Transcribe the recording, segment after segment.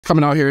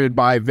Coming out here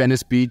by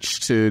Venice Beach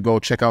to go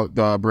check out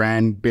the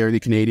brand Barely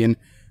Canadian.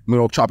 I'm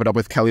going to chop it up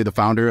with Kelly, the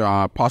founder,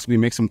 possibly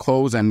make some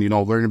clothes and,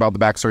 learn about the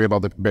backstory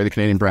about the Barely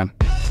Canadian brand.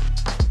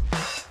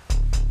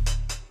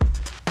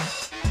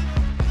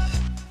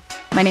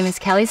 My name is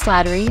Kelly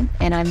Slattery,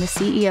 and I'm the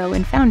CEO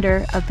and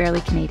founder of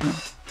Barely Canadian.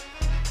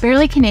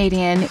 Barely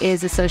Canadian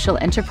is a social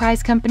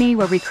enterprise company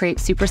where we create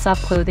super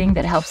soft clothing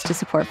that helps to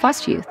support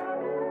foster youth.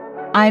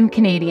 I'm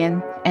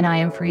Canadian, and I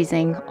am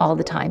freezing all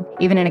the time.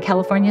 Even in a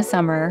California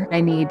summer,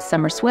 I need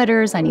summer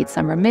sweaters, I need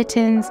summer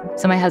mittens,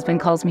 so my husband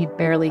calls me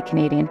Barely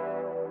Canadian.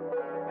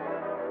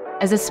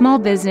 As a small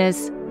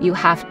business, you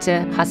have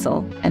to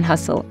hustle and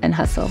hustle and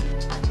hustle.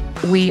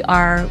 We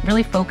are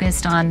really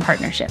focused on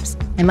partnerships.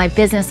 And my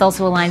business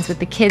also aligns with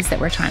the kids that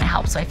we're trying to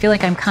help. So I feel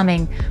like I'm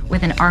coming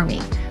with an army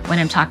when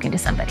I'm talking to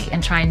somebody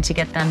and trying to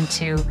get them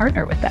to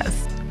partner with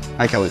us.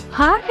 Hi, Kelly.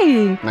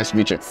 Hi. Nice to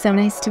meet you. So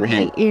nice to Raheem.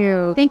 meet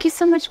you. Thank you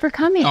so much for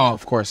coming. Oh,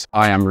 of course.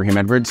 Hi, I'm Raheem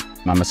Edwards.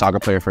 I'm a soccer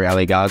player for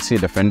LA Galaxy, a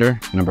defender,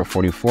 number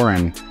 44,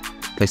 and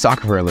play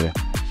soccer for a living.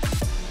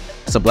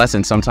 It's a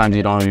blessing. Sometimes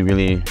you don't even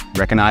really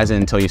recognize it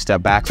until you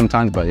step back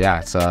sometimes, but yeah,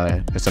 it's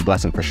a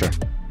blessing for sure.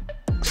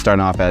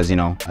 Starting off as,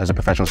 as a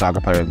professional soccer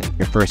player,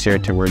 your first year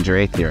towards your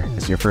 8th year.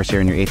 It's your first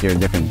year and your 8th year is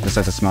different. Just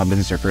as a small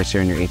business, your first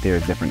year and your 8th year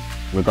is different.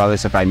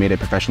 Regardless if I made it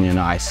professionally or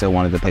not, I still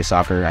wanted to play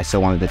soccer. I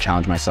still wanted to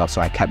challenge myself, so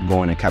I kept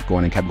going and kept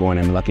going and kept going,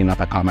 and lucky enough,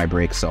 I caught my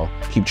break. So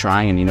keep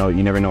trying, and you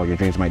never know, your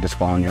dreams might just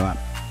fall in your lap.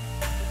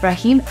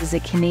 Raheem is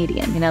a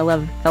Canadian, and I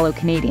love fellow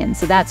Canadians,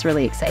 so that's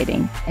really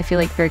exciting. I feel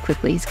like very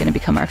quickly he's going to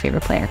become our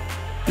favorite player.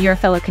 You're a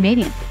fellow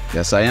Canadian.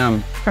 Yes, I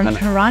am. From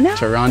Toronto?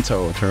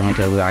 Toronto,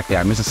 exactly.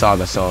 Yeah,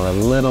 Mississauga, so a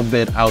little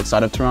bit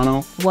outside of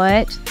Toronto.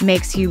 What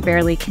makes you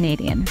Barely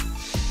Canadian?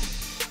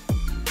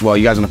 Well,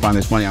 you guys are gonna find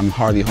this funny. I'm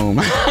hardly home.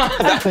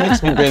 That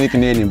makes me Barely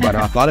Canadian, but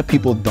a lot of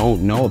people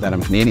don't know that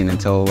I'm Canadian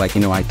until, I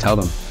tell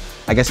them.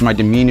 I guess my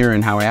demeanor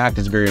and how I act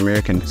is very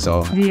American,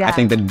 so yeah. I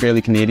think that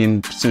Barely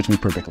Canadian suits me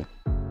perfectly.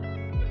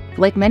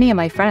 Like many of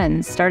my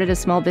friends, started a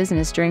small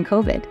business during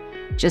COVID.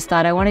 Just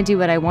thought I want to do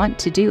what I want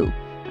to do.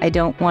 I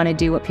don't want to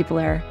do what people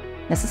are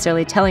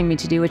necessarily telling me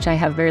to do, which I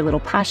have very little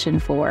passion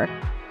for.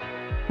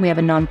 We have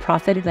a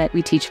nonprofit that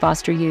we teach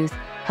foster youth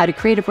how to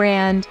create a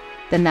brand.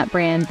 Then that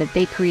brand that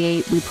they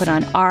create, we put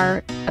on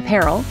our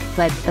apparel,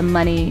 but the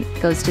money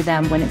goes to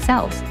them when it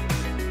sells.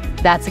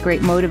 That's a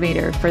great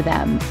motivator for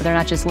them. They're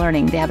not just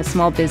learning, they have a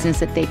small business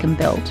that they can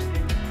build.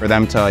 For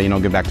them to,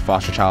 give back to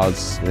foster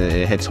childs,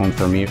 it hits home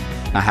for me.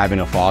 Not having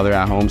a father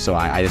at home, so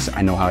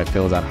I know how it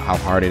feels, how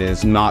hard it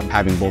is not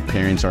having both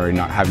parents or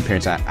not having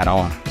parents at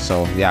all.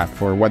 So yeah,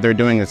 for what they're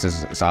doing,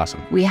 it's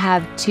awesome. We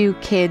have 2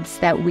 kids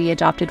that we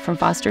adopted from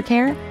foster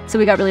care. So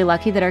we got really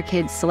lucky that our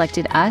kids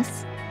selected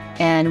us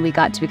and we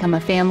got to become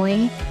a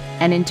family.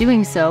 And in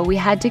doing so, we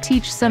had to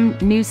teach some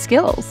new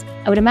skills.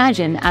 I would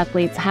imagine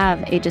athletes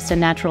have just a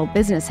natural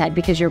business head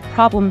because you're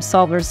problem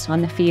solvers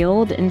on the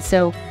field. And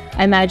so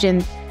I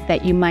imagine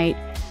that you might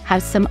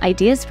have some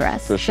ideas for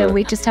us. For sure. So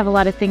we just have a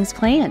lot of things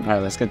planned. All right,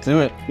 let's get to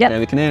it. Yep.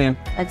 Barely Canadian.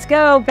 Let's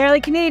go,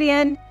 Barely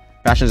Canadian.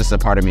 Fashion is just a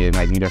part of me. You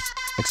just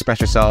express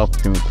yourself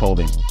through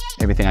clothing.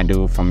 Everything I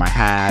do, from my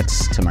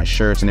hats to my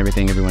shirts and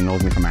everything, everyone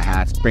knows me from my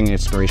hats. Bringing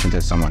inspiration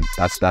to someone.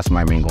 That's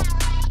my main goal.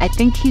 I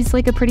think he's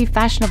like a pretty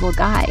fashionable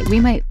guy. We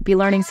might be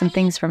learning some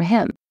things from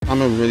him.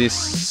 I'm a really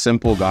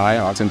simple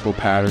guy, simple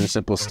patterns,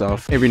 simple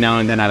stuff. Every now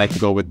and then I like to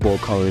go with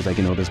bold colors,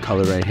 this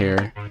color right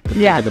here.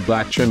 Yeah. The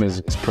black trim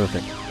is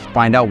perfect.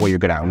 Find out what you're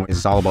good at.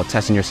 It's all about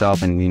testing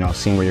yourself and,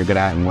 seeing what you're good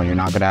at and what you're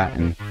not good at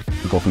and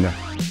go from there.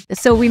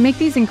 So we make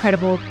these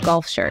incredible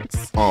golf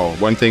shirts. Oh,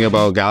 one thing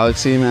about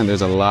Galaxy, man,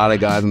 there's a lot of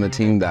guys on the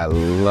team that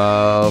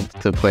love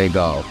to play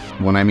golf.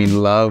 When I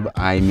mean love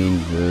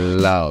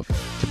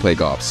to play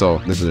golf. So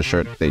this is a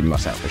shirt that you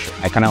must have for sure.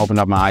 I kind of opened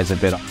up my eyes a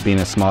bit being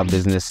a small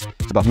business.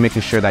 It's about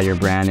making sure that your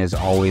brand is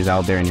always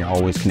out there and you're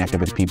always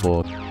connected with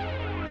people.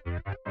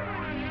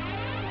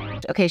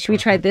 Okay, should we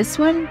try this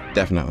one?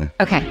 Definitely.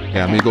 Okay.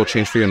 Yeah, let me go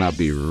change for you and I'll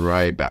be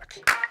right back.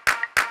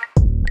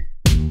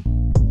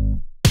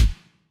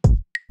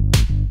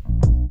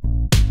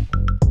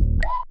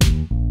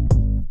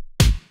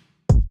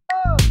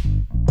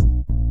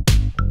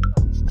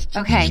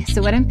 Okay,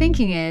 so what I'm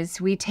thinking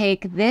is we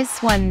take this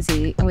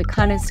onesie and we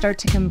kind of start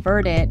to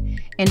convert it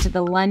into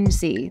the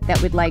lungesie that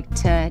we'd like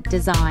to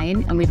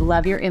design, and we'd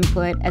love your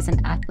input as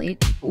an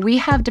athlete. We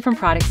have different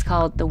products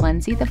called the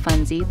onesie, the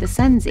funsie, the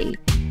sunsie,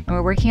 and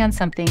we're working on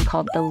something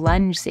called the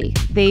lungesie.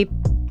 The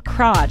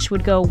crotch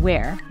would go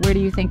where? Where do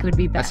you think it would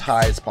be best? As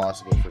high as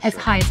possible. As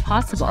high as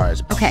possible. As high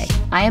as possible.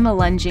 Okay, I am a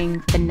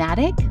lunging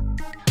fanatic.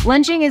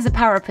 Lunging is a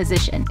power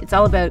position. It's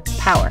all about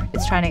power.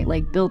 It's trying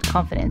to build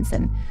confidence.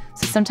 And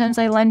so sometimes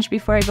I lunge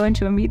before I go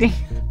into a meeting.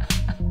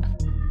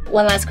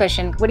 One last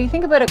question. What do you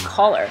think about a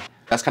collar?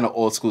 That's kind of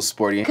old school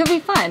sporty. Could be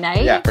fun,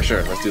 eh? Yeah, for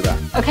sure. Let's do that.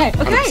 Okay.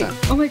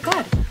 100%. Oh my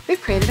God.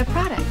 We've created a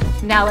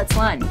product. Now let's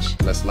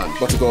lunge. Let's lunge.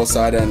 Let's go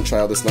outside and try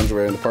out this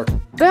lingerie in the park.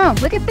 Boom.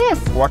 Look at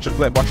this. Watch it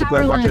flip. Watch it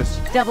flip. Watch this.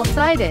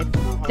 Double-sided.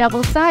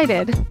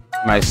 Double-sided.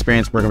 My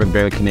experience working with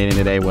Barely Canadian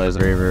today was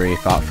very, very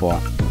thoughtful.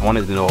 I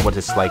wanted to know what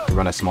it's like to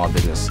run a small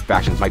business.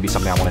 Fashion might be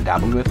something I want to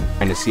dabble with,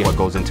 and to see what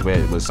goes into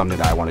it was something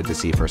that I wanted to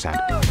see firsthand.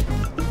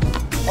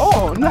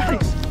 Oh,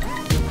 nice.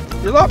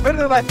 You're a lot better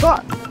than I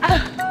thought.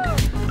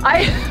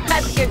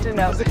 That's good to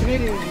know. As a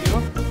Canadian, you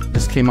know?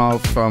 Just came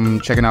out from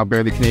checking out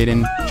Barely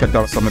Canadian, checked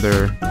out some of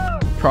their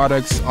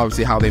products,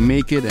 obviously how they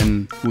make it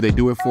and who they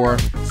do it for.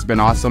 It's been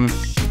awesome.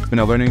 It's been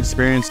a learning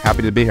experience.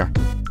 Happy to be here.